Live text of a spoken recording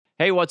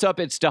Hey, what's up?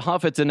 It's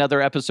DeHuff. It's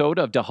another episode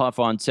of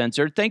DeHuff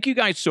Uncensored. Thank you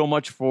guys so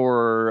much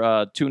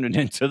for tuning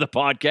into the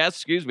podcast.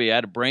 Excuse me, I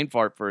had a brain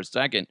fart for a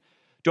second.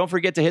 Don't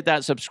forget to hit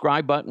that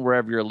subscribe button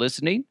wherever you're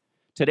listening.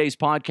 Today's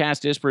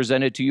podcast is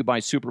presented to you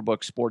by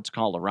Superbook Sports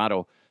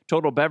Colorado,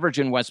 Total Beverage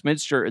in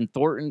Westminster and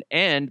Thornton,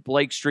 and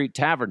Blake Street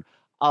Tavern.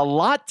 A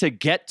lot to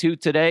get to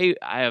today.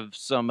 I have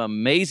some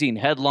amazing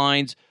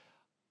headlines.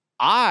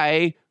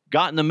 I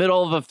got in the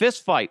middle of a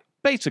fist fight.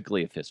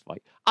 Basically a fist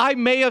fight. I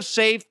may have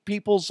saved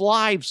people's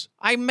lives.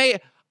 I may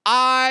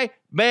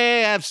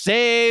have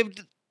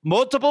saved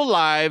multiple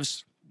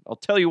lives. I'll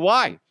tell you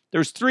why.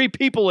 There's 3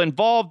 people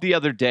involved the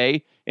other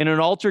day in an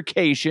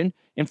altercation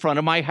in front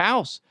of my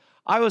house.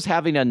 I was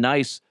having a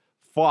nice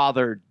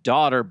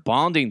father-daughter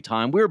bonding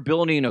time. We were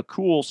building a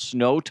cool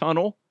snow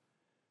tunnel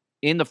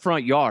in the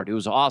front yard. It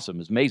was awesome. It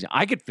was amazing.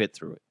 I could fit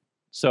through it.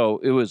 So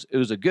it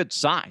was a good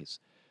size.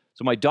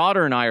 So my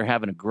daughter and I are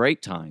having a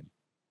great time.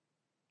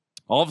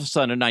 All of a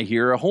sudden, I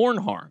hear a horn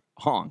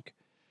honk.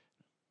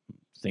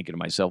 Thinking to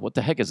myself, what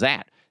the heck is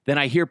that? Then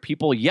I hear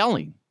people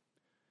yelling.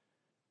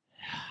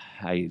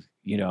 I'm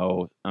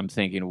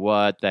thinking,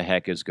 what the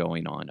heck is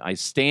going on? I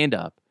stand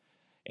up,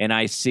 and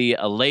I see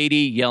a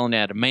lady yelling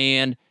at a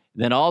man.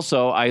 Then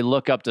also, I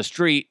look up the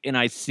street, and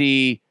I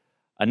see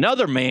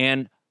another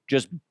man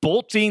just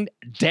bolting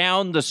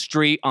down the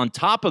street on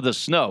top of the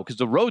snow because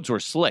the roads were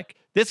slick.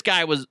 This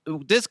guy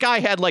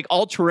had like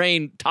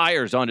all-terrain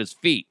tires on his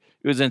feet.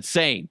 It was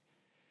insane.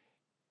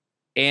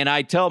 And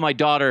I tell my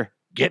daughter,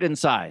 get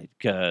inside,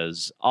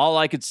 because all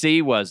I could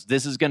see was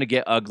this is going to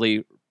get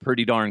ugly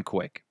pretty darn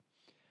quick.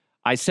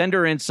 I send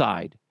her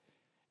inside,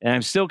 and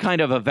I'm still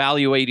kind of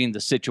evaluating the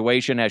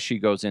situation as she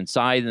goes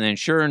inside. And then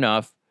sure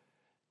enough,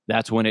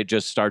 that's when it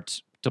just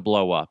starts to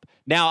blow up.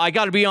 Now, I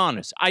got to be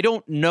honest. I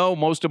don't know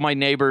most of my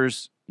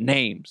neighbors'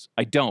 names.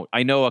 I don't.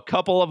 I know a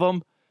couple of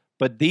them,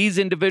 but these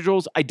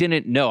individuals, I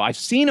didn't know. I've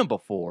seen them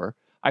before.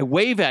 I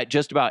wave at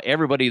just about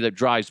everybody that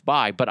drives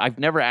by, but I've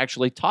never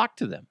actually talked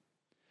to them.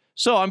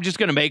 So I'm just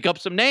going to make up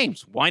some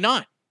names. Why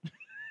not?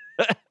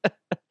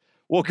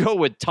 We'll go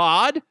with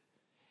Todd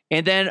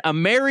and then a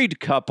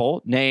married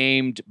couple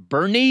named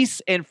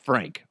Bernice and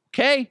Frank.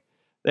 Okay,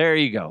 there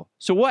you go.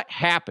 So what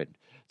happened?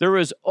 There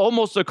was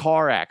almost a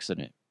car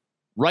accident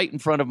right in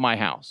front of my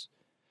house.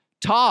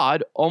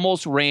 Todd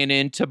almost ran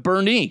into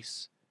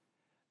Bernice.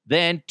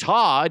 Then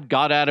Todd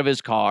got out of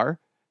his car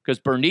because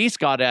Bernice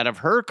got out of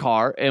her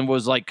car and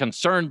was like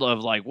concerned of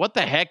like, what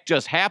the heck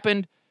just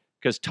happened?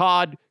 Because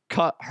Todd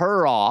cut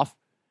her off,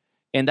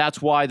 and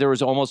that's why there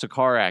was almost a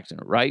car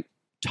accident, right?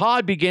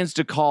 Todd begins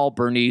to call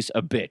Bernice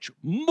a bitch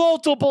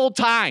multiple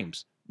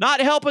times.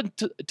 Not helping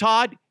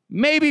Todd,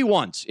 maybe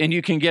once, and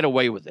you can get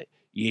away with it.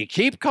 You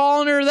keep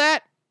calling her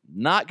that,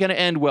 not going to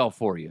end well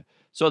for you.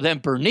 So then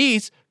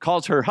Bernice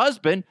calls her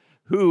husband,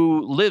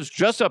 who lives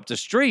just up the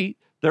street.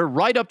 They're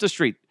right up the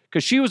street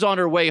because she was on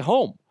her way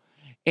home.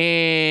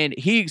 And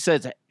she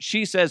says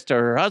to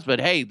her husband,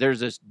 hey,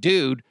 there's this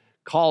dude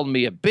calling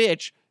me a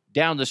bitch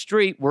down the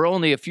street. We're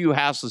only a few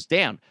houses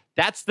down.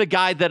 That's the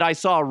guy that I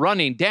saw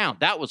running down.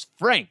 That was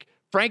Frank.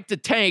 Frank the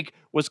Tank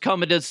was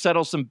coming to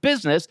settle some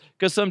business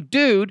because some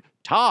dude,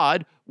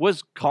 Todd,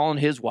 was calling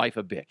his wife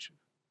a bitch.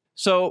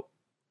 So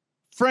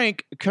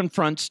Frank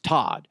confronts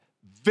Todd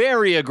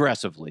very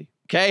aggressively.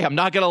 Okay, I'm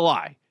not going to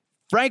lie.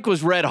 Frank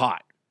was red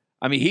hot.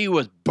 I mean, he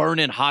was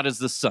burning hot as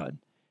the sun.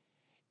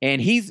 And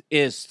he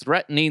is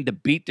threatening to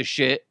beat the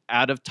shit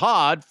out of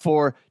Todd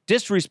for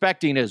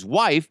disrespecting his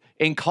wife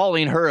and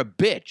calling her a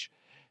bitch.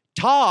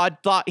 Todd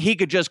thought he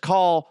could just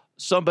call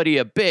somebody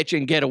a bitch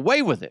and get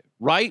away with it,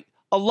 right?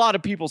 A lot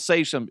of people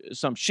say some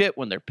shit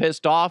when they're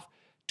pissed off.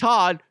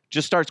 Todd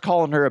just starts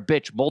calling her a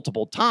bitch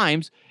multiple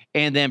times.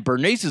 And then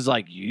Bernice is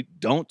like, you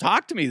don't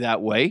talk to me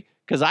that way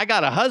because I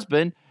got a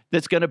husband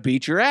that's going to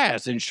beat your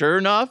ass. And sure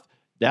enough,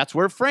 that's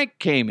where Frank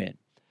came in.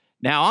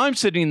 Now, I'm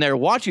sitting there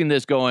watching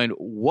this going,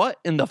 what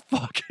in the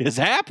fuck is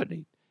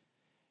happening?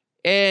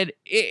 And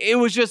it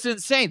was just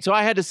insane. So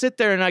I had to sit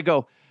there and I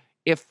go,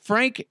 if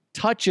Frank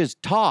touches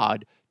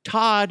Todd,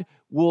 Todd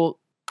will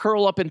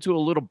curl up into a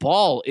little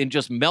ball and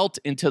just melt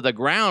into the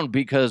ground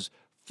because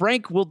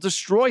Frank will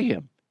destroy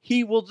him.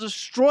 He will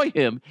destroy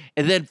him.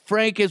 And then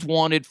Frank is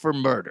wanted for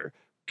murder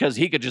because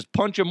he could just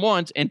punch him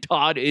once and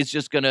Todd is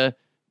just going to,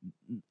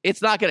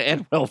 it's not going to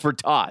end well for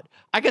Todd.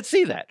 I could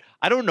see that.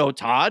 I don't know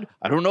Todd.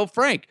 I don't know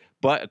Frank.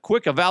 But a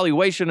quick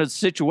evaluation of the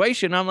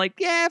situation, I'm like,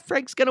 yeah,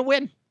 Frank's going to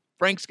win.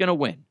 Frank's going to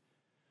win.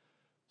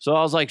 So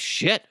I was like,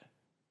 shit,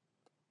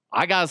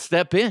 I got to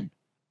step in.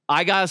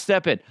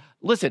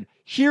 Listen,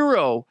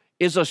 hero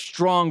is a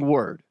strong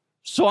word,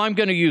 so I'm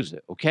going to use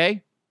it,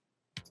 okay?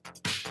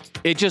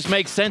 It just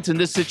makes sense in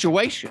this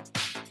situation.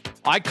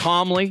 I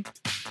calmly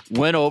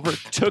went over,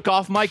 took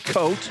off my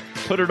coat,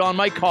 put it on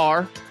my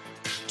car,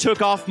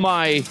 took off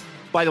my...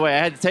 By the way, I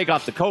had to take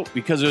off the coat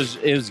because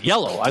it was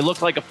yellow. I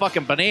looked like a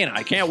fucking banana.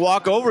 I can't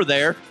walk over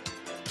there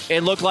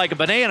and look like a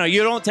banana.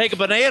 You don't take a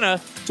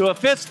banana to a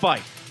fist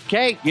fight,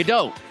 okay? You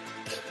don't.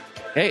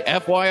 Hey,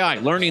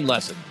 FYI, learning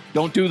lesson.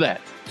 Don't do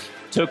that.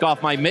 Took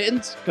off my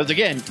mittens because,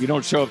 again, you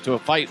don't show up to a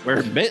fight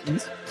wearing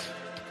mittens.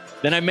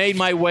 Then I made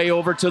my way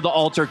over to the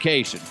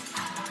altercation.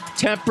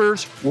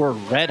 Tempers were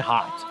red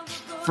hot.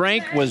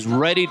 Frank was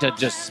ready to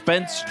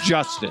dispense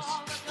justice.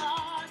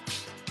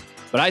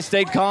 But I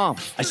stayed calm.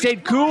 I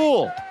stayed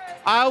cool.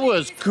 I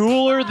was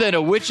cooler than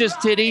a witch's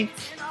titty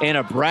and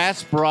a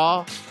brass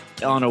bra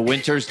on a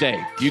winter's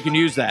day. You can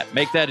use that.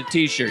 Make that a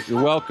t-shirt.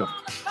 You're welcome.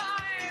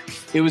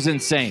 It was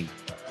insane.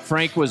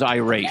 Frank was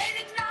irate.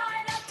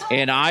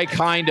 And I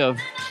kind of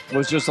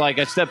was just like,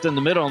 I stepped in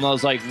the middle and I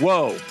was like,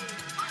 whoa.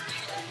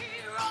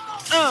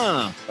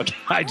 Okay,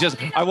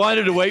 I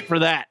wanted to wait for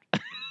that.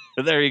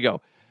 There you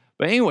go.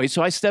 But anyway,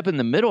 so I step in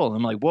the middle and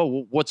I'm like,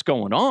 whoa, what's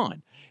going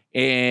on?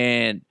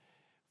 And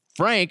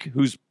Frank,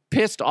 who's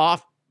pissed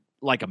off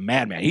like a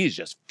madman, he's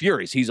just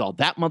furious. He's all,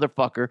 that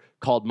motherfucker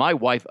called my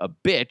wife a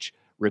bitch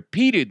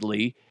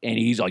repeatedly. And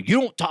he's like, you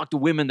don't talk to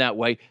women that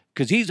way.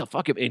 Because he's a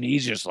fucking, and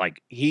he's just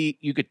like,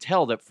 you could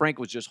tell that Frank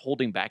was just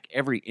holding back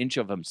every inch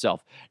of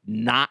himself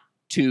not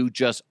to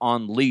just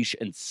unleash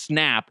and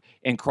snap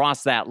and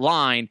cross that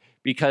line,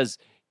 because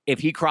if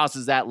he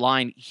crosses that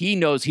line, he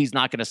knows he's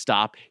not going to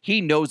stop.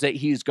 He knows that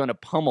he's going to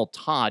pummel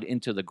Todd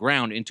into the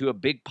ground, into a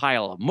big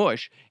pile of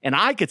mush. And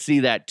I could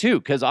see that too,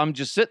 because I'm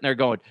just sitting there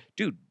going,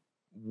 dude,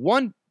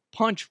 one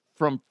punch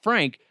from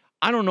Frank,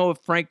 I don't know if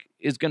Frank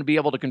is going to be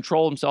able to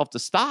control himself to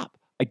stop.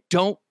 I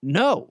don't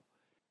know.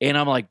 And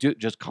I'm like, dude,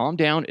 just calm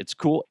down. It's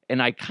cool.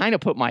 And I kind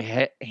of put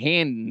my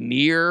hand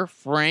near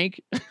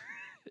Frank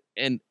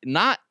and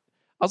I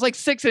was like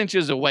 6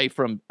 inches away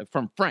from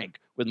Frank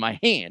with my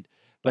hand.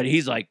 But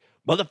he's like,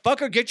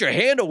 motherfucker, get your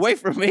hand away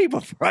from me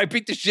before I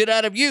beat the shit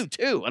out of you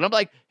too. And I'm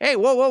like, hey,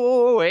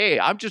 whoa, hey,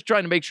 I'm just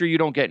trying to make sure you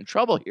don't get in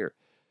trouble here.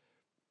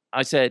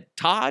 I said,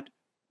 Todd,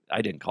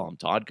 I didn't call him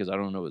Todd because I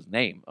don't know his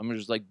name. I'm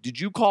just like, did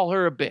you call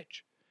her a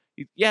bitch?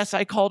 Yes,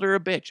 I called her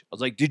a bitch. I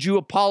was like, did you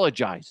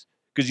apologize?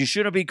 Because you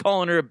shouldn't be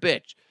calling her a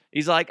bitch.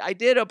 He's like, I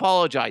did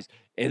apologize.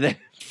 And then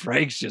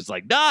Frank's just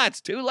like, nah,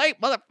 it's too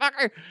late,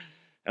 motherfucker.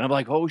 And I'm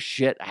like, oh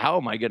shit, how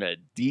am I going to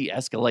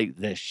de-escalate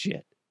this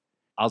shit?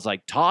 I was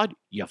like, Todd,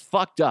 you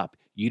fucked up.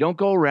 You don't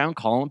go around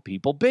calling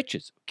people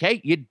bitches, okay?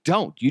 You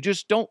don't. You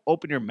just don't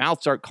open your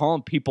mouth, start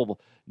calling people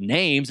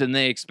names, and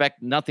they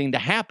expect nothing to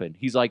happen.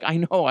 He's like, I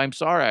know, I'm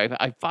sorry,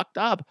 I fucked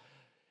up.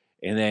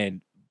 And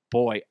then,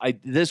 boy,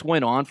 this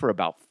went on for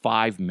about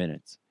 5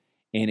 minutes.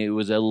 And it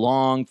was a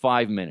long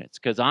 5 minutes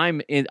because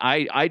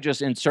I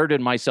just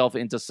inserted myself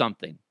into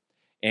something.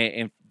 And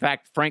in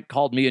fact, Frank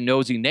called me a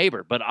nosy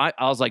neighbor. But I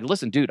was like,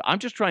 listen, dude, I'm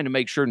just trying to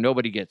make sure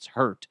nobody gets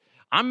hurt.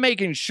 I'm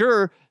making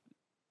sure,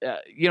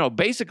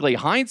 basically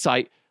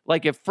hindsight,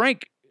 like if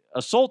Frank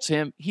assaults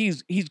him,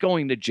 he's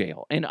going to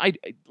jail. And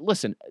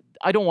listen,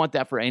 I don't want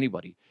that for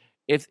anybody.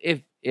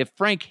 If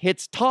Frank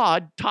hits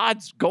Todd,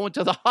 Todd's going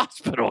to the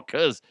hospital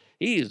because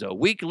he's a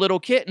weak little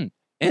kitten.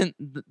 And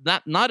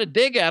not a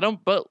dig at him,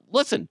 but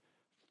listen,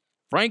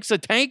 Frank's a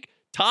tank.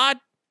 Todd,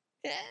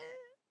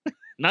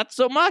 not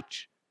so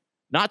much.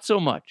 Not so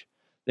much.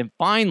 Then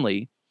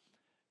finally,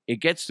 it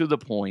gets to the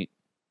point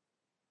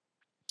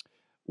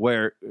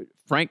where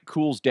Frank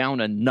cools down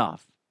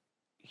enough.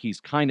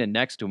 He's kind of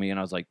next to me, and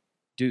I was like,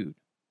 dude,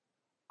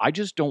 I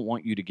just don't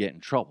want you to get in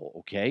trouble,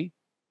 okay?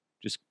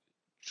 Just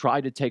try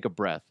to take a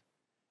breath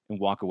and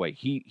walk away.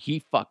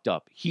 He fucked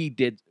up. He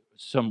did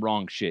some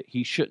wrong shit.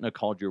 He shouldn't have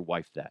called your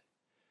wife that.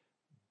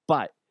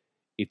 But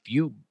if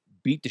you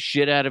beat the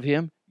shit out of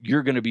him,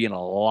 you're going to be in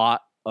a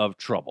lot of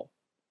trouble.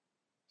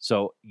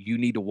 So you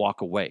need to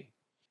walk away.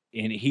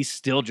 And he's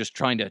still just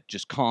trying to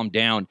just calm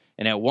down.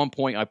 And at one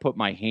point, I put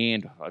my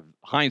hand,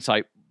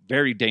 hindsight,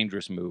 very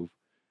dangerous move,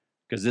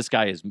 because this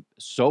guy is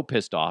so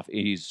pissed off.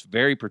 He's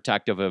very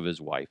protective of his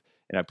wife.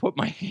 And I put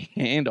my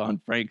hand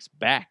on Frank's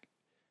back.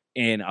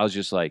 And I was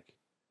just like,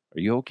 are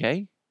you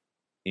okay?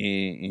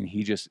 And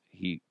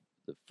the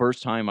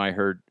first time I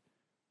heard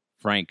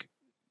Frank,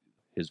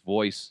 his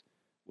voice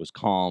was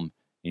calm,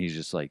 and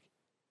he's like,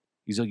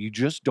 you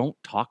just don't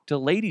talk to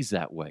ladies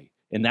that way.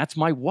 And that's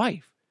my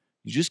wife.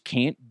 You just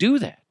can't do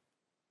that.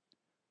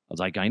 I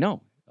was like, I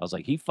know. I was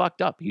like, he fucked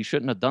up. He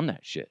shouldn't have done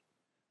that shit.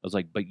 I was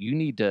like, but you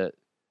need to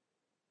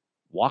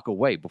walk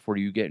away before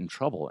you get in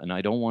trouble. And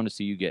I don't want to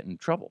see you get in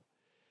trouble.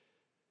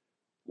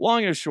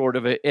 Long and short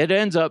of it, it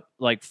ends up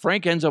like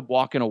Frank ends up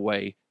walking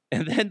away.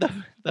 And then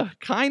the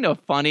kind of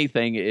funny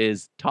thing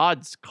is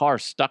Todd's car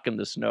stuck in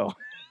the snow.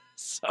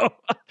 So,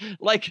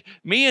 like,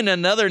 me and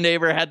another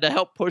neighbor had to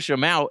help push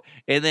him out.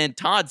 And then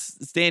Todd's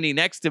standing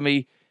next to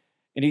me,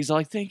 and he's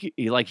like, thank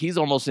you. Like, he's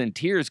almost in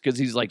tears because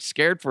he's, like,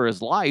 scared for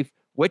his life,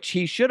 which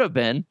he should have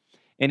been.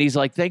 And he's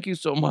like, thank you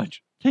so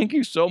much. Thank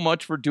you so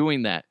much for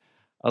doing that.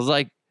 I was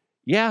like,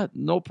 yeah,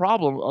 no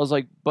problem. I was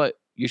like, but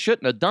you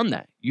shouldn't have done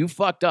that. You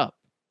fucked up.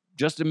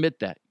 Just admit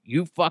that.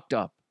 You fucked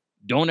up.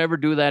 Don't ever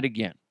do that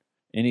again.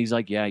 And he's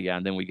like, yeah.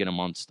 And then we get him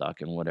unstuck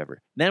and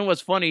whatever. Then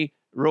what's funny,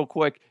 real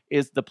quick,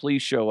 is the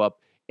police show up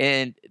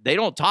and they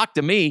don't talk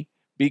to me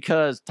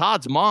because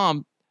Todd's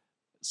mom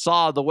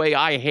saw the way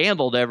I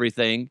handled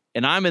everything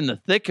and I'm in the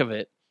thick of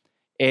it.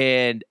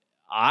 And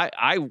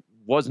I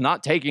was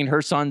not taking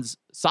her son's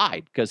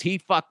side because he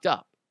fucked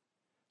up.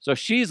 So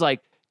she's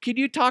like, can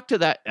you talk to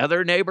that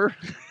other neighbor?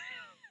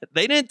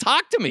 They didn't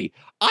talk to me.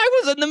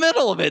 I was in the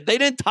middle of it. They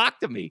didn't talk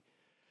to me.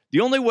 The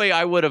only way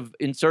I would have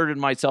inserted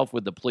myself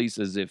with the police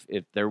is if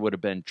there would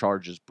have been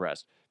charges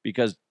pressed,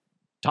 because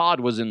Todd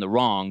was in the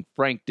wrong.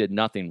 Frank did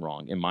nothing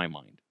wrong in my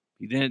mind.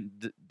 He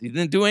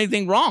didn't do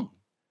anything wrong.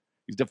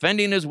 He's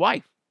defending his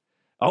wife.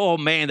 Oh,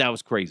 man, that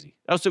was crazy.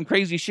 That was some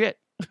crazy shit.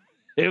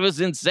 It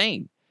was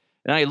insane.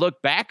 And I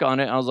look back on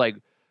it, I was like,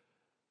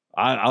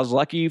 I was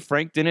lucky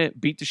Frank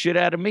didn't beat the shit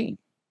out of me.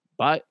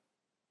 But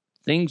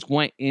things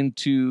went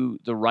into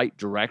the right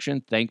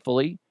direction,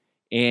 thankfully.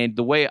 And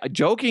the way,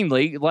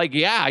 jokingly, like,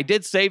 yeah, I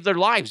did save their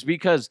lives,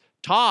 because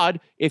Todd,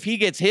 if he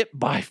gets hit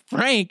by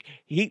Frank,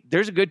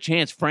 there's a good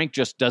chance Frank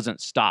just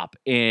doesn't stop.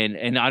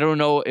 And I don't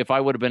know if I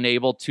would have been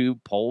able to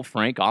pull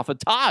Frank off of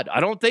Todd. I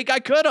don't think I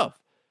could have,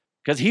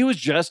 because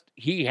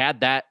he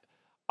had that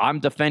I'm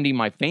defending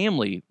my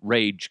family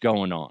rage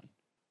going on.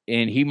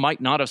 And he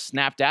might not have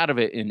snapped out of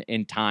it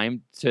in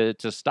time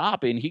to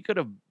stop. And he could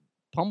have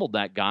pummeled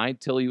that guy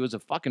till he was a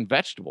fucking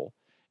vegetable.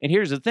 And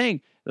here's the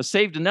thing, that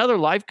saved another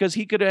life, because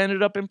he could have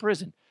ended up in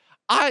prison.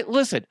 I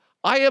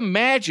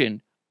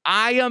imagine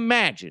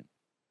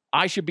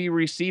I should be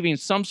receiving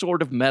some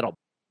sort of medal.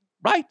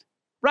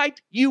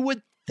 Right? You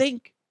would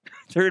think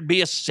there'd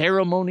be a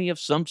ceremony of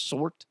some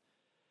sort.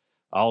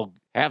 I'll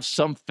have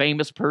some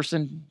famous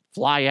person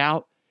fly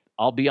out.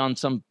 I'll be on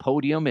some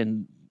podium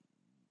and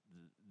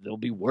there'll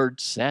be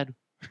words said.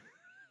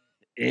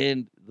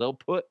 And they'll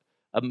put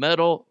a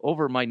medal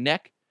over my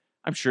neck.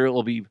 I'm sure it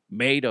will be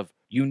made of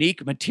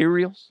unique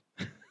materials.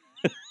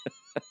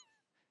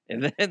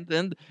 and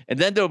then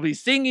there'll be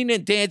singing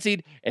and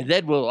dancing, and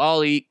then we'll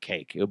all eat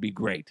cake. It'll be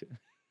great.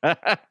 And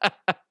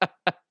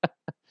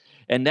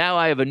now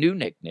I have a new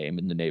nickname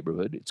in the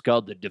neighborhood. It's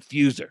called the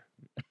Diffuser.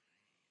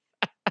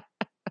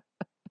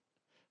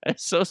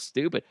 That's so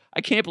stupid.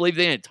 I can't believe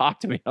they didn't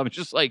talk to me. I was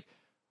just like,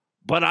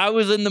 but I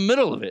was in the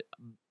middle of it.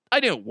 I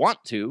didn't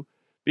want to,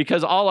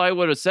 because all I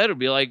would have said would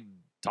be like,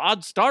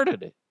 Todd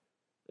started it.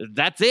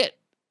 That's it.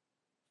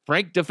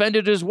 Frank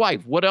defended his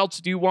wife. What else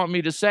do you want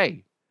me to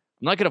say?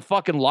 I'm not going to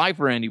fucking lie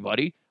for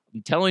anybody.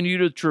 I'm telling you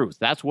the truth.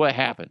 That's what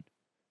happened.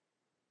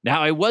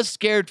 Now, I was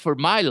scared for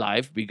my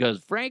life,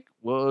 because Frank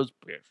was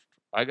pissed.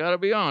 I got to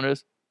be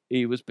honest.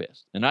 He was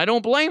pissed. And I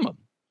don't blame him.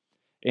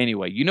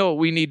 Anyway, you know what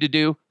we need to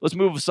do? Let's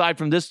move aside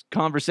from this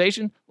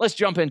conversation. Let's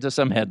jump into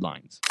some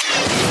headlines.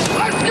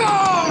 Let's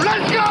go!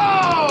 Let's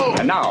go!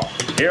 And now,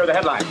 here are the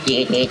headlines.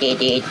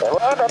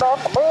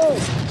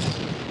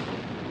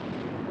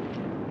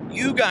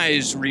 You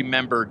guys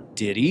remember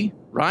Diddy,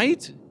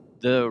 right?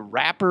 The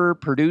rapper,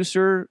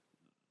 producer,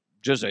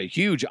 just a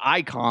huge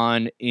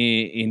icon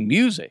in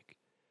music.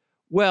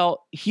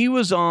 Well, he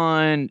was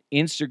on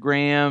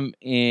Instagram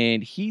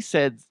and he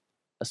said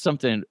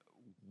something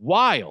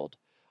wild.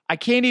 I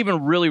can't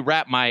even really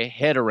wrap my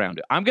head around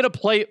it. I'm going to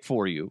play it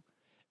for you.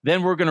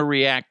 Then we're going to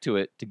react to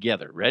it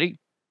together. Ready?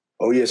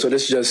 Oh, yeah. So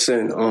this just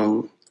sent,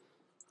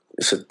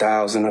 it's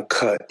 1,000 a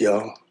cut,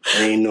 yo.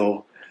 Ain't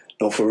no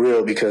for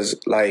real, because,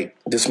 like,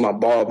 this is my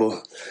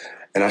barber,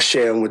 and I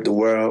share him with the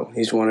world.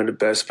 He's one of the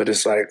best, but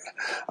it's like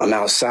I'm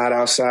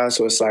outside,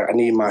 so it's like I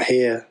need my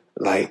hair,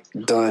 like,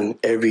 done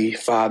every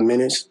 5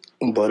 minutes.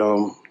 But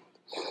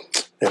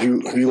if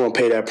you want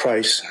to pay that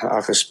price,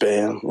 I could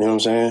spare him. You know what I'm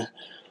saying?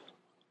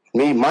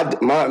 Me,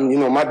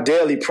 my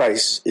daily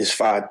price is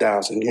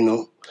 5,000. You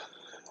know,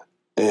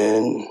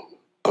 and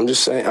I'm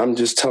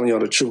just telling y'all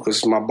the truth, because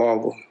it's my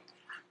barber,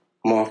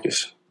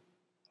 Marcus.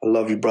 I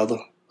love you, brother.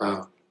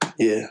 Wow.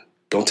 Yeah,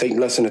 don't take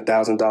less than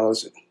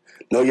 $1,000.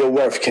 Know your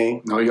worth,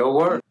 King. Know your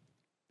worth.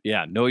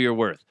 Yeah, know your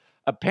worth.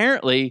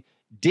 Apparently,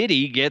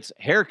 Diddy gets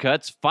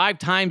haircuts 5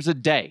 times a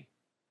day,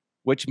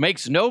 which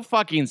makes no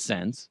fucking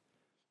sense.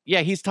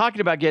 Yeah, he's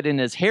talking about getting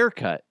his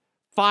haircut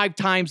 5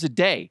 times a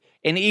day.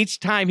 And each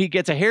time he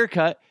gets a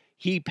haircut,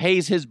 he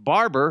pays his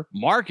barber,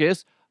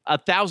 Marcus,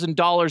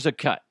 $1,000 a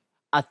cut.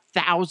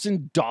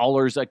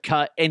 $1,000 a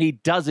cut, and he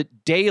does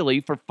it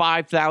daily for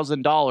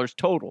 $5,000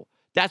 total.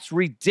 That's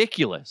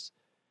ridiculous.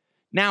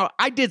 Now,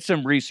 I did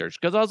some research,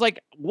 because I was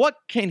like, what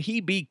can he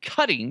be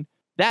cutting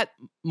that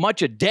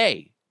much a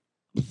day?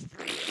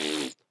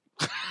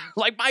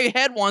 Like, my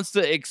head wants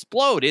to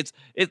explode. It's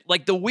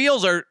like the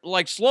wheels are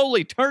like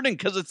slowly turning,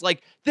 because it's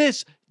like,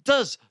 this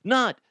does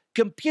not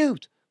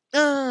compute.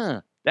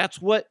 That's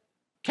what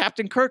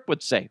Captain Kirk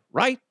would say,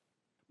 right?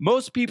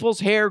 Most people's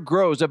hair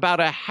grows about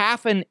a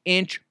half an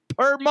inch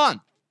per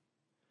month,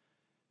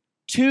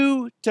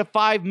 2 to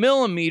 5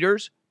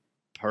 millimeters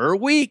per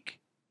week,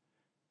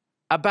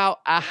 about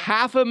a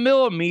half a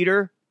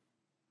millimeter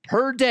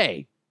per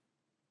day.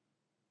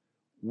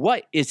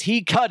 What is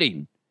he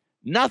cutting?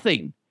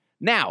 Nothing.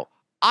 Now,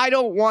 I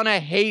don't want to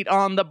hate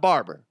on the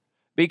barber,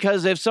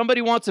 because if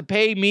somebody wants to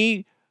pay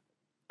me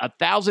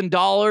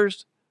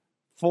 $1,000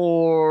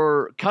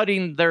 for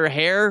cutting their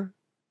hair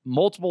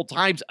multiple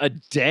times a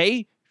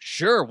day,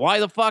 sure, why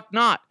the fuck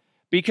not?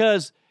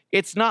 Because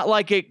it's not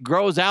like it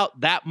grows out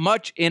that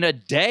much in a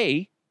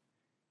day.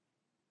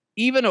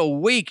 Even a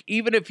week,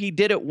 even if he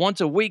did it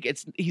once a week,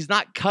 he's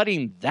not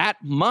cutting that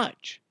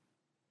much.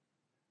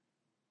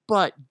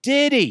 But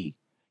Diddy,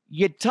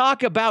 You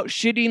talk about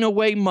shitting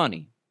away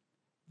money.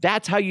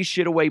 That's how you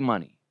shit away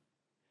money.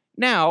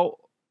 Now,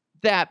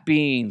 that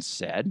being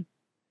said,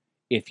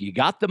 if you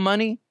got the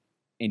money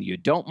and you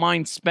don't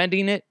mind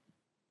spending it,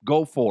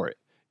 go for it.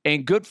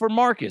 And good for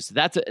Marcus.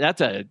 That's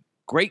a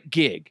great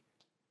gig.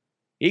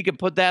 He can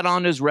put that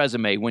on his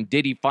resume when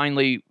Diddy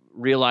finally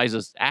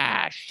realizes,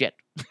 shit,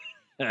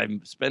 I'm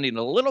spending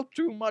a little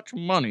too much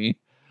money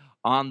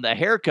on the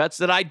haircuts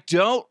that I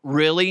don't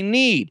really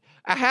need.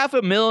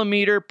 0.5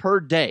 millimeter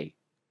per day.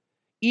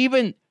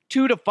 Even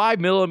 2 to 5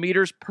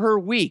 millimeters per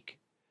week.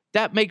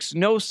 That makes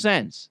no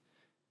sense.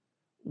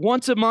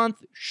 Once a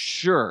month,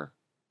 sure.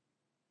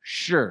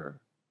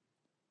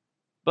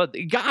 But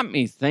it got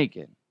me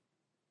thinking.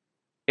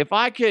 If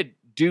I could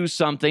do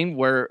something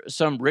where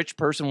some rich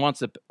person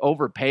wants to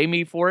overpay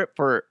me for it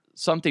for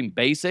something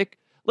basic,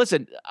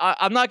 listen,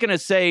 I'm not going to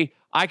say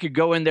I could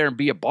go in there and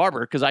be a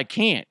barber because I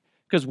can't.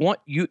 Because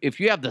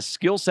if you have the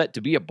skill set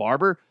to be a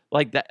barber,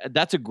 like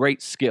that's a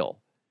great skill.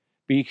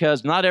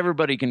 Because not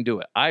everybody can do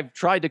it. I've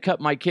tried to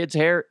cut my kids'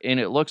 hair, and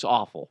it looks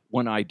awful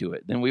when I do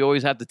it. Then we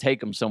always have to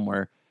take them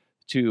somewhere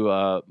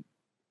to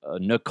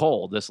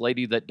Nicole, this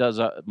lady that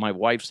does my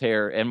wife's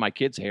hair and my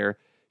kids' hair.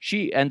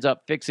 She ends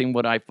up fixing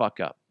what I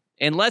fuck up.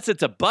 Unless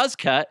it's a buzz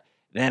cut,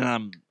 then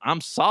I'm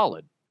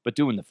solid. But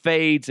doing the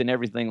fades and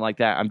everything like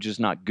that, I'm just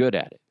not good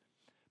at it.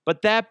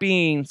 But that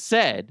being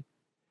said,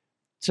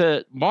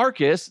 to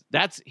Marcus,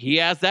 he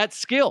has that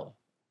skill.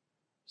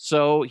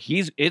 So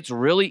it's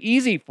really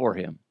easy for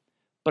him.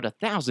 But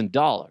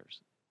 $1,000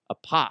 a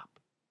pop.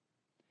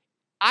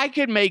 I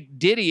could make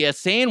Diddy a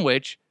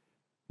sandwich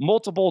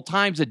multiple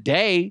times a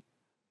day,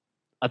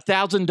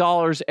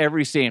 $1,000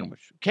 every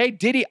sandwich. Okay,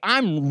 Diddy,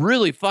 I'm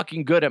really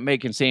fucking good at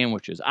making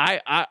sandwiches.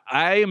 I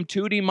am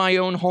tooting my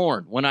own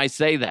horn when I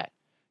say that.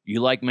 You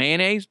like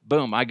mayonnaise?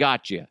 Boom, I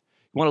got you. You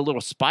want a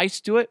little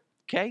spice to it?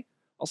 Okay,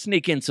 I'll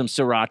sneak in some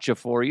sriracha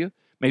for you.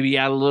 Maybe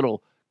add a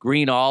little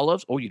green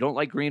olives. Oh, you don't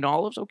like green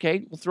olives?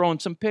 Okay, we'll throw in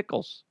some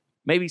pickles.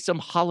 Maybe some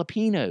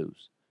jalapenos.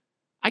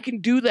 I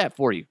can do that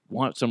for you.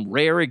 Want some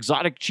rare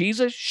exotic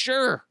cheeses?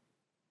 Sure.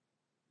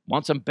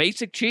 Want some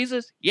basic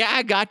cheeses? Yeah,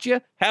 I got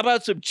you. How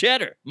about some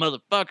cheddar,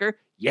 motherfucker?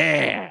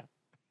 Yeah.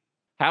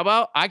 How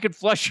about I could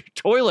flush your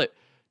toilet,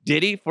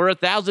 Diddy, for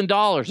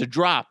 $1,000 a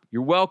drop?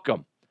 You're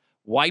welcome.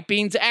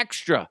 Wiping's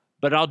extra,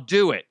 but I'll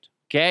do it,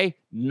 okay?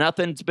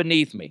 Nothing's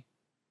beneath me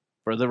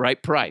for the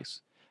right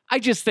price. I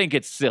just think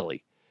it's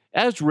silly.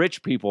 As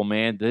rich people,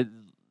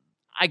 man,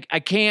 I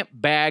can't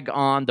bag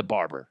on the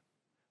barber.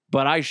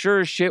 But I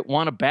sure as shit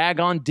want to bag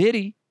on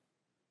Diddy.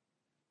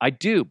 I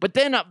do. But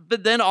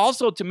then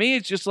also to me,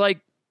 it's just like,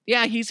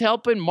 yeah, he's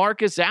helping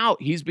Marcus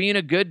out. He's being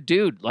a good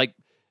dude. Like,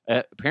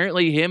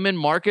 apparently him and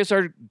Marcus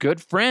are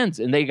good friends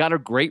and they got a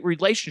great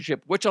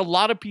relationship, which a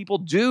lot of people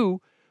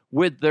do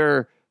with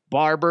their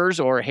barbers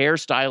or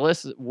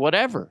hairstylists,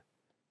 whatever.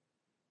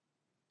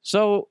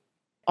 So,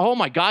 oh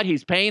my God,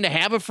 he's paying to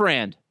have a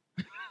friend.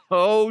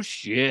 Oh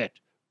shit.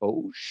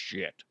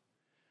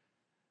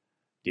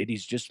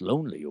 Diddy's just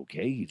lonely,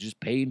 okay? He's just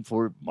paying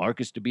for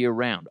Marcus to be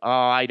around. Oh,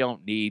 I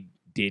don't need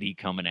Diddy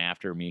coming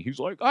after me. He's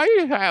like, I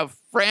have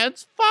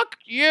friends. Fuck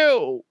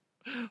you,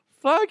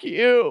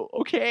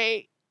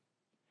 okay?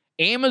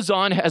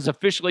 Amazon has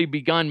officially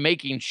begun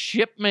making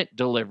shipment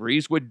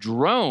deliveries with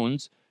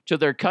drones to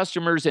their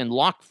customers in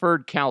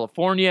Lockford,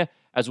 California,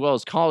 as well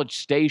as College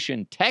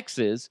Station,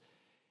 Texas.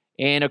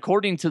 And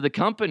according to the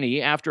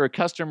company, after a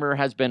customer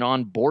has been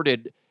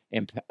onboarded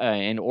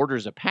and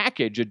orders a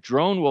package, a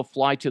drone will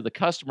fly to the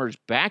customer's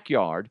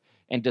backyard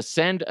and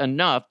descend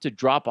enough to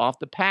drop off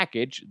the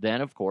package,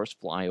 then, of course,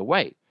 fly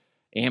away.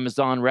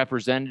 Amazon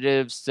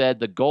representatives said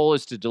the goal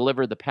is to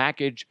deliver the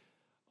package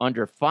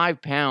under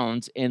 5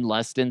 pounds in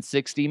less than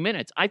 60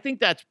 minutes. I think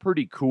that's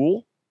pretty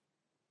cool.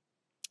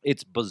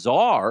 It's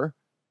bizarre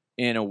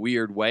in a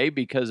weird way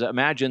because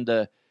imagine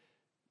the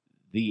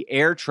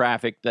air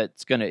traffic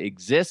that's going to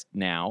exist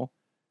now.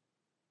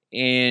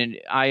 And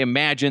I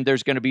imagine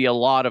there's going to be a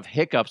lot of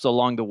hiccups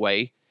along the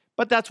way.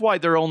 But that's why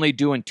they're only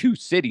doing 2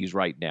 cities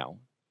right now.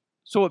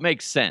 So it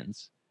makes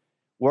sense.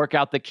 Work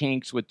out the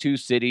kinks with 2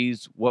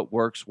 cities, what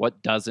works,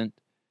 what doesn't.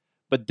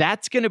 But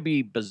that's going to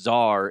be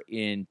bizarre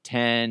in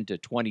 10 to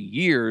 20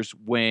 years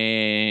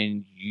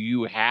when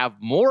you have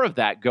more of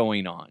that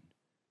going on.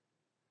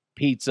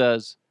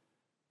 Pizzas,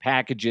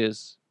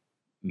 packages,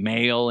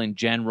 mail in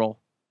general.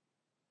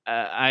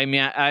 I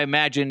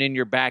imagine in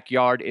your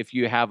backyard, if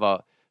you have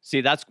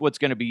see, that's what's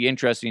going to be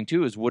interesting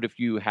too, is what if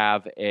you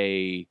have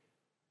you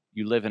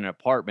live in an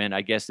apartment,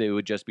 I guess they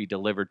would just be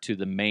delivered to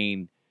the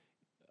main,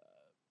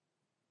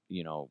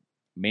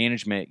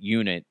 management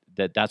unit,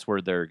 that's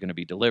where they're going to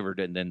be delivered.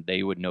 And then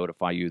they would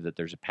notify you that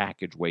there's a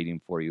package waiting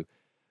for you.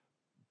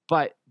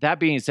 But that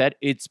being said,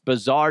 it's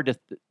bizarre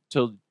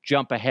to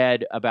jump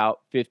ahead about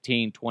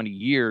 15, 20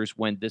 years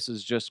when this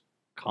is just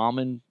a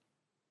common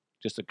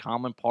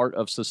part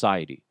of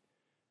society.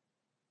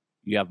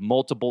 You have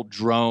multiple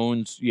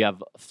drones, you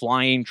have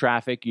flying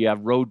traffic, you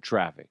have road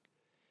traffic.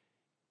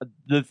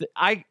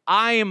 I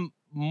am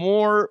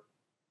more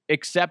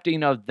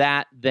accepting of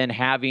that than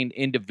having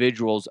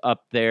individuals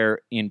up there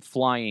in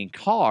flying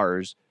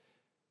cars.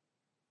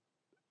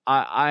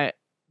 I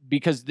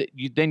because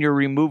then you're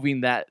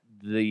removing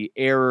the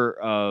error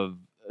of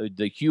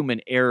the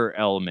human error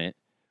element,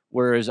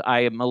 whereas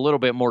I am a little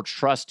bit more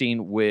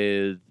trusting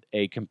with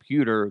a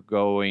computer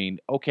going,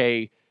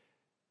 okay,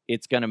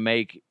 it's going to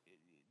make,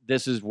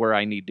 this is where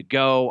I need to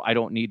go. I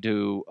don't need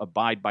to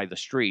abide by the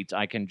streets.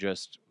 I can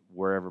just,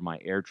 wherever my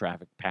air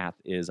traffic path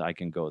is, I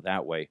can go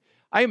that way.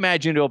 I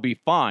imagine it'll be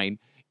fine.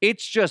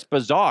 It's just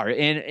bizarre,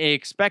 and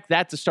expect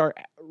that to start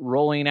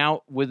rolling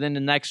out within the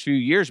next few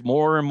years.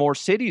 More and more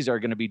cities are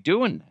going to be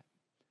doing that.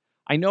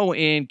 I know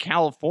in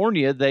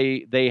California,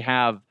 they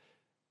have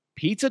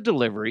pizza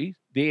delivery.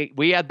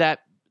 We had that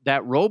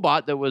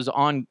robot that was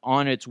on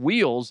its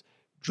wheels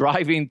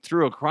driving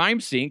through a crime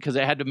scene because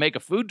it had to make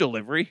a food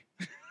delivery.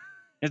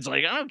 It's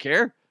like, I don't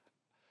care.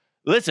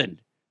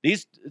 Listen,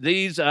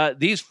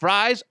 these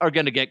fries are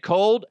going to get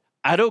cold.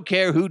 I don't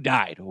care who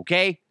died,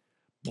 okay?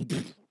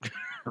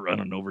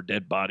 Running over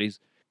dead bodies.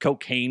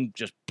 Cocaine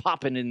just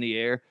popping in the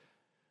air.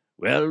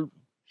 Well,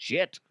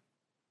 shit.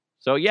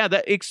 So, yeah,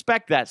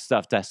 expect that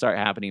stuff to start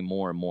happening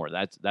more and more.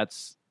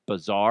 That's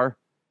bizarre.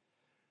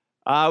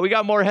 We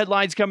got more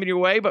headlines coming your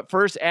way, but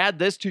first, add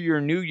this to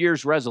your New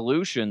Year's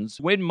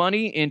resolutions. Win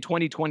money in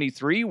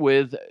 2023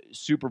 with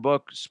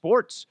Superbook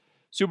Sports.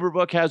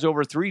 Superbook has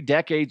over 3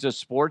 decades of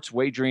sports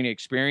wagering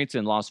experience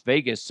in Las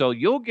Vegas, so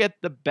you'll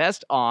get the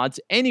best odds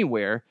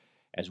anywhere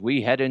as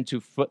we head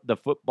into the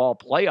football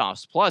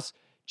playoffs. Plus,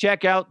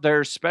 check out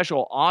their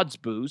special odds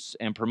boosts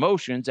and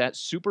promotions at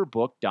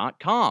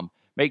superbook.com.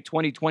 Make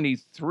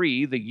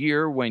 2023 the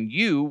year when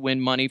you win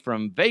money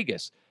from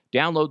Vegas.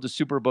 Download the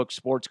Superbook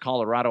Sports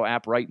Colorado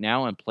app right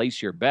now and place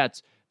your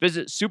bets.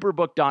 Visit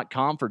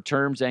superbook.com for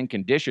terms and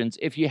conditions.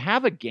 If you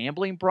have a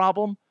gambling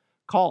problem,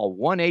 call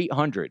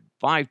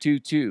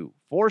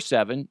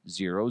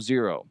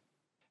 1-800-522-4700.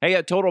 Hey,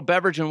 at Total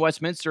Beverage in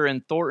Westminster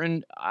and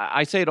Thornton,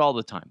 I say it all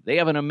the time. They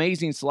have an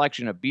amazing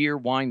selection of beer,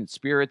 wine, and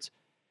spirits.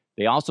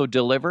 They also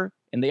deliver,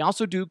 and they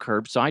also do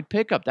curbside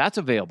pickup. That's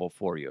available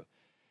for you.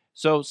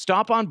 So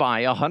stop on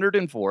by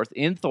 104th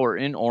in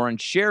Thornton or in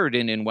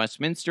Sheridan in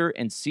Westminster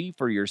and see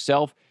for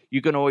yourself.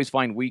 You can always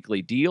find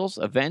weekly deals,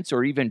 events,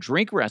 or even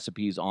drink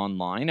recipes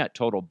online at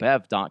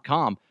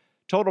TotalBev.com.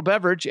 Total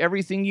Beverage,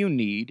 everything you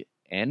need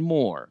and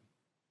more.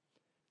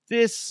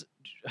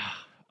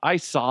 I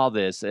saw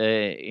this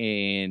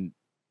and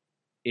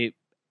it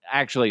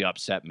actually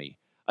upset me.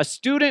 A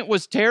student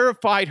was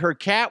terrified her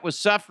cat was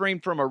suffering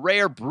from a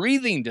rare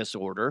breathing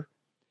disorder.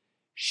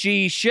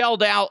 She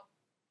shelled out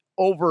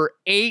over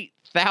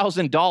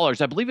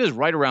 $8,000. I believe it was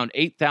right around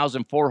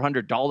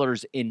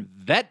 $8,400 in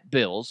vet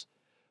bills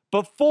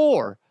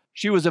before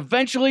she was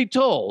eventually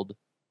told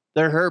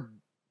that her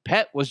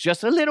pet was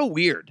just a little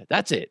weird.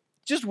 That's it.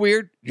 Just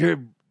weird.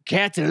 Your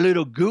cat's a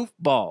little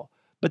goofball.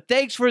 But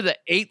thanks for the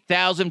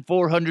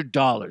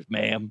 $8,400,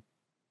 ma'am.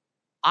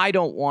 I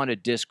don't want to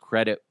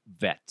discredit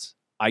vets.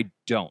 I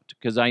don't,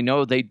 because I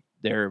know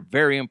they're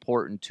very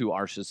important to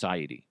our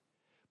society.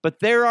 But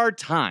there are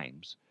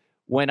times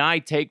when I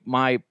take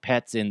my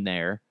pets in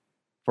there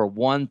for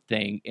one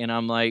thing, and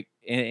I'm like,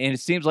 and it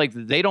seems like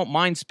they don't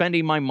mind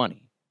spending my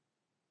money.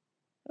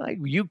 Like,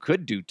 you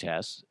could do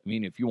tests. I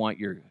mean, if you want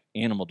your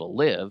animal to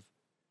live,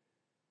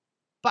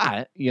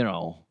 but, you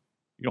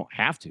don't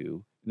have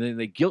to. And then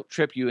they guilt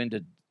trip you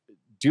into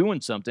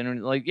doing something,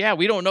 and like, yeah,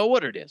 we don't know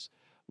what it is.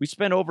 We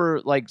spent over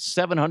like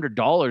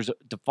 $700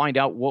 to find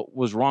out what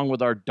was wrong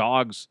with our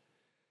dog's.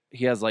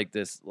 He has like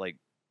this like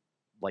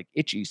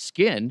itchy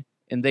skin,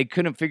 and they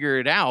couldn't figure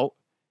it out.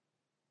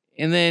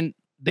 And then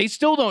they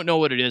still don't know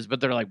what it is, but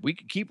they're like, we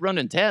could keep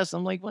running tests.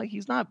 I'm like, well,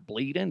 he's not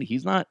bleeding.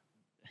 He's not.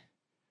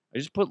 I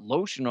just put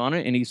lotion on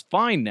it, and he's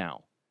fine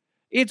now.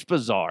 It's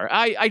bizarre.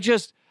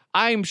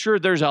 I'm sure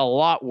there's a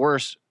lot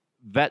worse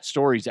vet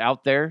stories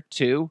out there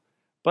too.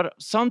 But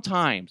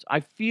sometimes I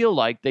feel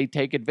like they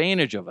take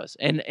advantage of us.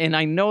 And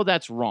I know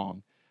that's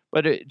wrong.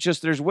 But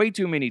there's way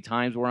too many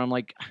times where I'm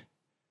like,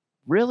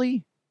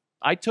 really?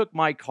 I took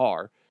my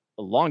car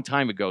a long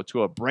time ago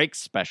to a brake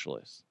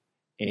specialist.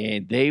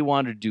 And they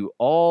wanted to do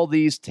all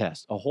these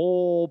tests, a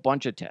whole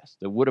bunch of tests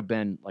that would have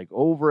been like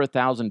over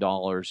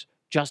 $1,000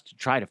 just to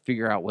try to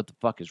figure out what the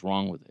fuck is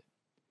wrong with it.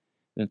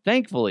 And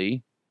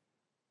thankfully,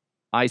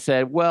 I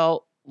said,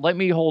 well, let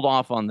me hold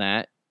off on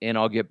that and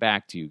I'll get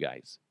back to you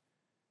guys.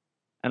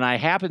 And I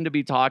happened to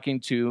be talking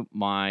to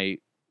my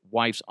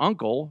wife's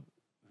uncle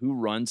who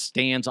runs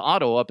Stan's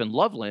Auto up in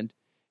Loveland.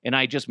 And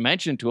I just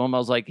mentioned to him, I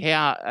was like, hey,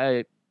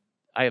 I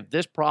have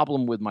this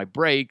problem with my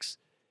brakes.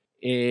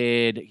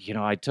 And,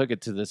 I took it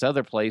to this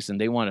other place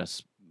and they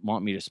want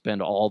me to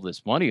spend all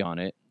this money on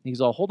it. He's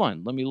all, hold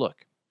on, let me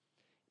look.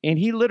 And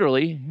he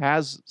literally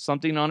has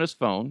something on his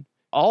phone.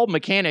 All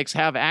mechanics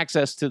have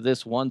access to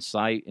this one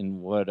site and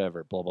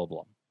whatever, blah, blah,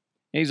 blah.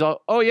 And he's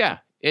all, oh, yeah.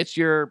 It's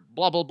your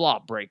blah, blah, blah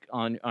brake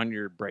on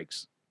your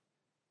brakes.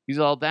 He's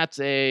all, that's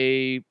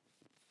maybe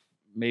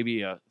a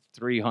 $300,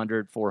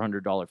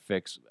 $400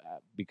 fix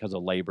because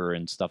of labor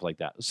and stuff like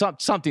that.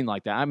 Something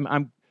like that.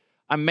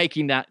 I'm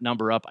making that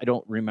number up. I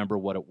don't remember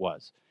what it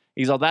was.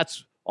 He's all,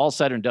 that's all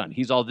said and done.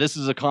 He's all, this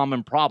is a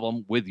common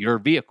problem with your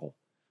vehicle.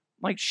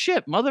 I'm like,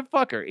 shit,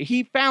 motherfucker.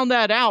 He found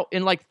that out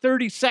in like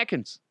 30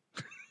 seconds.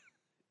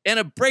 And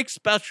a brake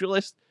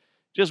specialist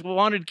just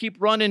wanted to keep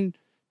running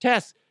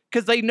tests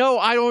because they know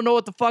I don't know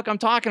what the fuck I'm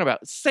talking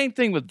about. Same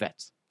thing with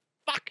vets.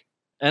 Fuck.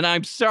 And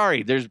I'm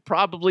sorry. There's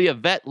probably a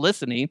vet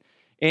listening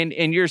and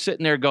you're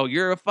sitting there go,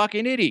 you're a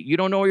fucking idiot. You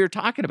don't know what you're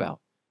talking about.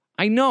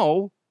 I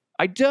know.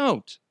 I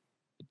don't.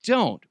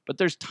 But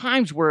there's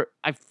times where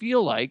I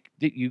feel like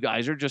that you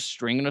guys are just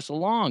stringing us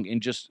along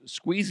and just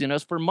squeezing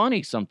us for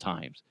money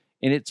sometimes.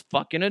 And it's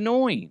fucking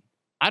annoying.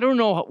 I don't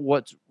know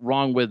what's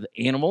wrong with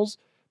animals,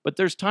 but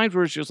there's times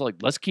where it's just like,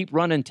 let's keep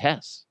running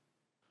tests.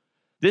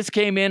 This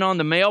came in on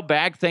the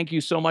mailbag. Thank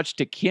you so much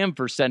to Kim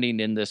for sending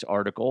in this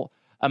article.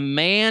 A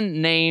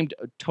man named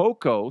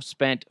Toko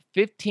spent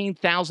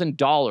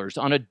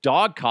 $15,000 on a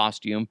dog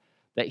costume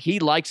that he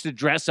likes to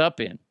dress up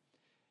in.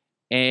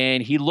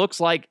 And he looks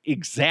like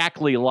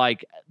exactly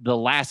like the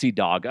Lassie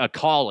dog, a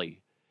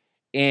collie.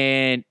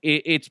 And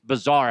it's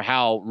bizarre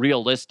how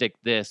realistic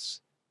this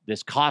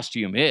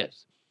costume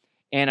is.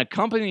 And a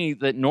company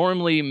that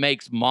normally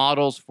makes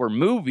models for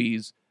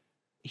movies,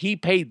 he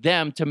paid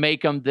them to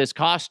make him this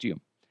costume.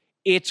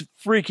 It's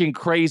freaking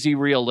crazy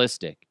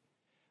realistic.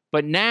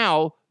 But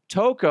now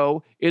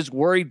Toko is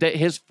worried that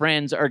his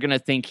friends are going to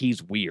think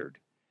he's weird.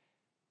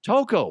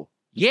 Toko,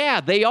 yeah,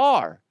 they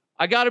are.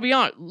 I got to be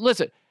honest.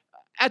 Listen,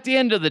 at the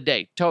end of the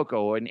day,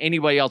 Toko and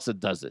anybody else that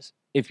does this,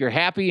 if you're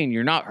happy and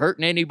you're not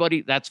hurting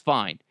anybody, that's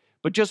fine.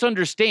 But just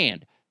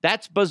understand,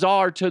 that's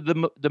bizarre to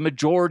the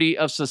majority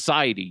of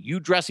society. You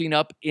dressing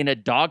up in a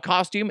dog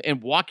costume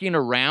and walking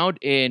around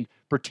and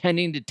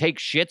pretending to take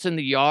shits in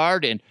the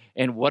yard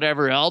and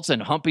whatever else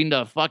and humping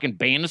the fucking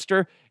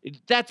banister,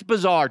 that's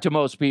bizarre to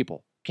most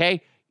people,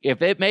 okay?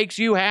 If it makes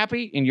you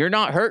happy and you're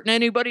not hurting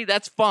anybody,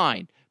 that's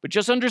fine. But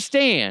just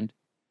understand,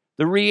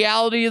 the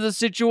reality of the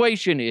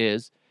situation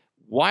is,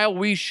 while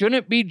we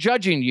shouldn't be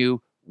judging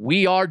you,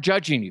 we are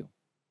judging you,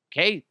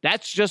 okay?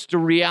 That's just the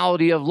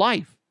reality of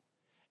life.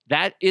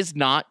 That is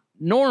not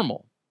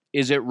normal.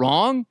 Is it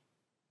wrong?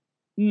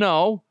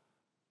 No,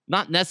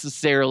 not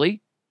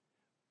necessarily.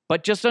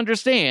 But just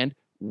understand,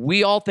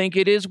 we all think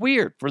it is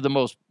weird for the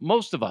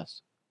most of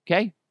us,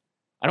 okay?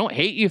 I don't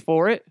hate you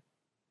for it,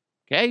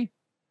 okay?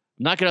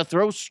 I'm not going to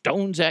throw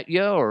stones at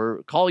you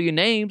or call you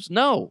names.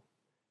 No,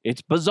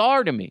 it's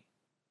bizarre to me.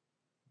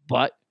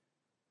 But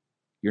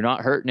you're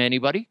not hurting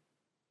anybody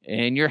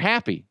and you're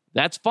happy.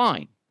 That's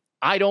fine.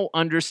 I don't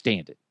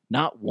understand it.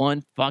 Not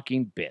one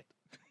fucking bit.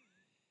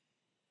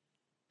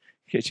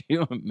 Could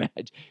you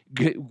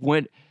imagine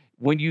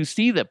when you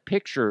see the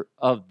picture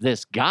of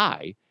this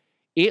guy,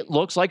 it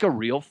looks like a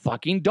real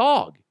fucking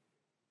dog.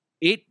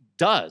 It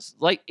does.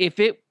 Like if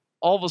it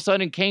all of a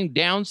sudden came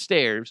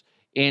downstairs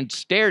and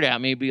stared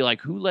at me and be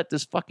like, who let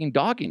this fucking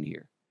dog in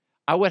here?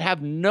 I would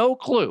have no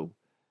clue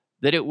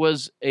that it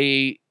was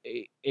a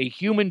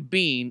human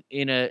being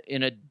in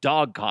a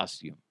dog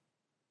costume.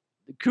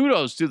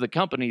 Kudos to the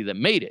company that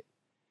made it.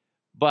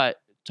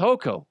 But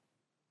Toko,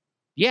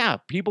 yeah,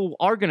 people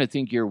are going to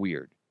think you're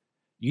weird.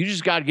 You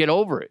just got to get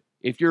over it.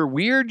 If you're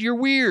weird, you're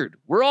weird.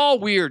 We're all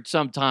weird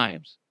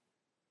sometimes.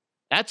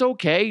 That's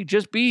okay.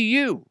 Just be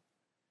you.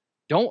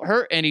 Don't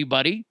hurt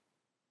anybody.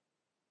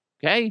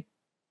 Okay?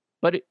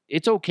 But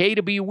it's okay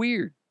to be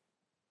weird.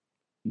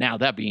 Now,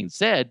 that being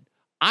said,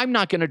 I'm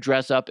not going to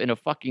dress up in a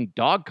fucking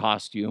dog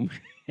costume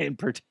and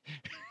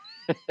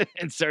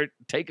start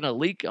taking a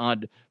leak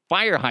on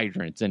fire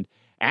hydrants and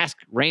ask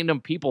random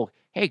people,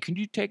 hey, can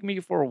you take me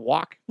for a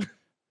walk?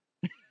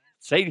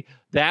 Say,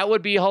 that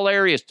would be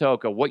hilarious,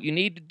 Toko. What you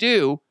need to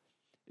do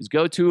is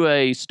go to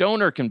a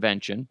stoner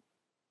convention,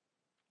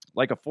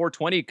 like a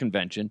 420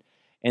 convention,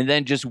 and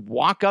then just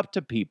walk up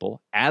to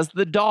people as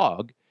the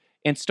dog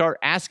and start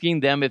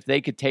asking them if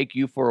they could take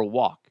you for a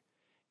walk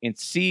and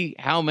see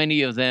how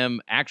many of them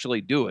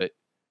actually do it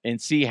and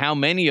see how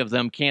many of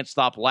them can't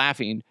stop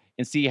laughing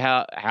and see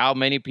how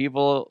many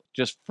people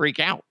just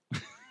freak out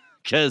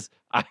because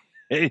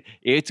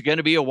it's going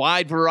to be a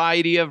wide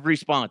variety of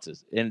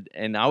responses.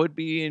 And I would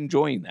be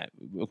enjoying that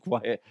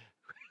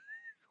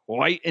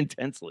quite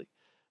intensely.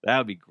 That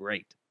would be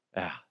great.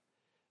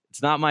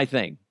 It's not my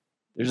thing.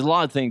 There's a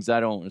lot of things I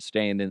don't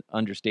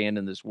understand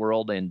in this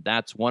world, and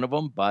that's one of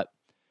them. But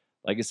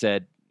like I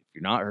said, if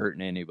you're not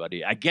hurting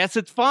anybody, I guess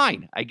it's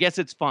fine.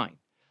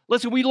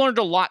 Listen, we learned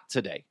a lot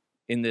today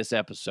in this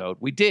episode.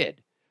 We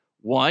did.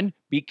 One,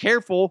 be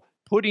careful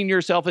putting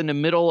yourself in the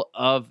middle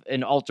of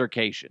an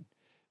altercation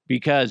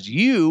because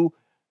you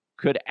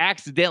could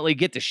accidentally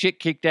get the shit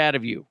kicked out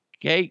of you.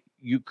 Okay?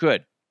 You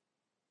could.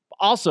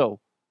 Also,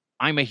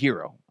 I'm a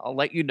hero. I'll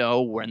let you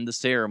know when the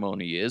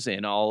ceremony is,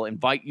 and I'll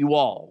invite you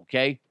all,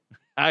 okay?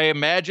 I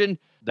imagine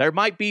there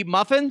might be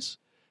muffins,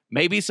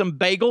 maybe some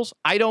bagels.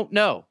 I don't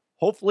know.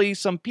 Hopefully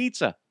some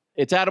pizza.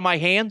 It's out of my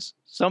hands.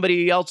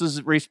 Somebody else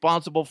is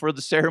responsible for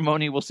the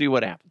ceremony. We'll see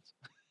what happens.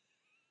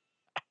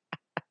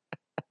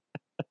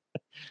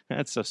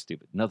 That's so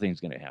stupid. Nothing's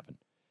going to happen.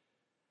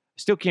 I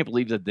still can't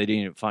believe that they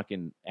didn't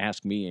fucking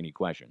ask me any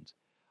questions.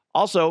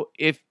 Also,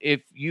 if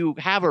you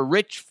have a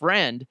rich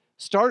friend,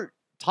 start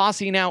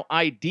tossing out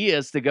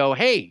ideas to go,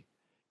 hey,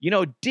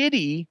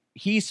 Diddy,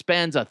 he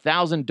spends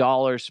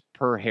 $1,000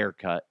 per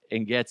haircut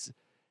and gets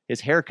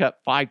his haircut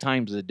 5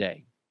 times a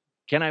day.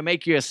 Can I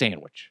make you a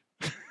sandwich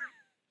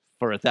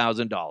for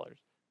 $1,000?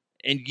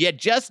 And you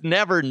just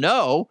never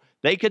know.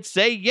 They could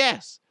say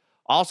yes.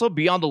 Also,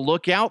 be on the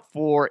lookout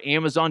for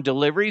Amazon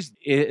deliveries.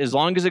 As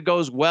long as it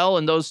goes well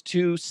in those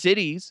 2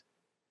 cities,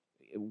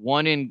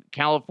 one in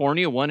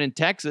California, one in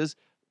Texas,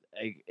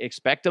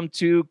 expect them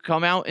to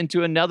come out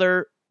into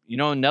another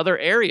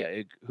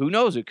area. Who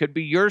knows? It could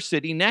be your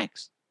city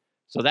next.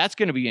 So that's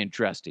going to be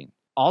interesting.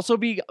 Also,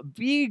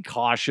 be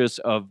cautious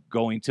of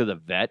going to the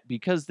vet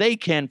because they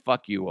can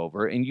fuck you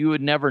over and you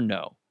would never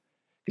know.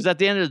 Because at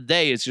the end of the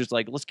day, it's just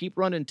like, let's keep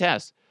running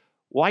tests.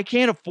 Well, I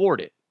can't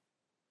afford it.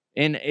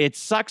 And it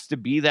sucks to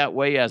be that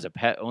way as a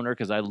pet owner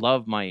because I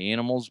love my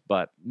animals.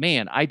 But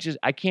man, I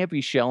can't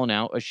be shelling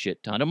out a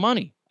shit ton of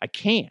money. I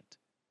can't.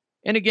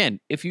 And again,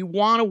 if you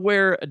want to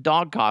wear a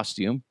dog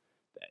costume,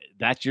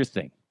 that's your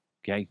thing.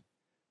 Okay?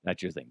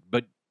 That's your thing.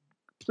 But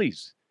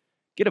please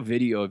get a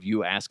video of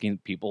you asking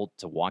people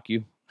to walk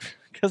you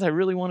because I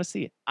really want to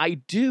see it. I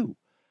do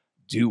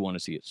want to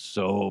see it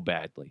so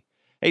badly.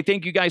 Hey,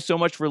 thank you guys so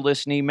much for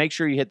listening. Make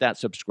sure you hit that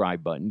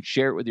subscribe button.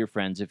 Share it with your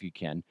friends if you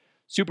can.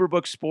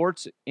 Superbook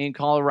Sports in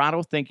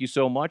Colorado, thank you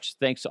so much.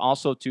 Thanks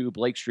also to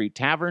Blake Street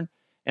Tavern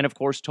and, of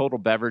course, Total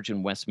Beverage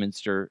in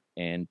Westminster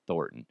and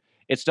Thornton.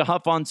 It's the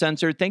Huff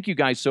Uncensored. Thank you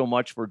guys so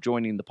much for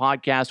joining the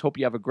podcast. Hope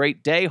you have a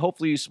great day.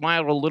 Hopefully you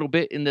smiled a little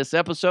bit in this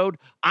episode.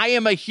 I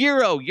am a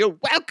hero. You're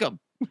welcome.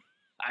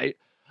 I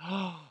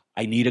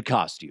need a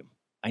costume.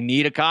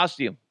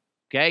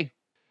 Okay?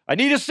 I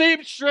need a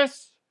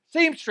seamstress.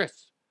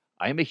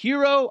 I am a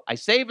hero. I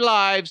save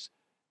lives.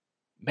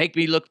 Make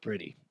me look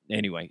pretty.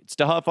 Anyway, it's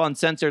the Huff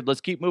Uncensored.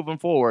 Let's keep moving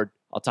forward.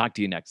 I'll talk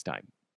to you next time.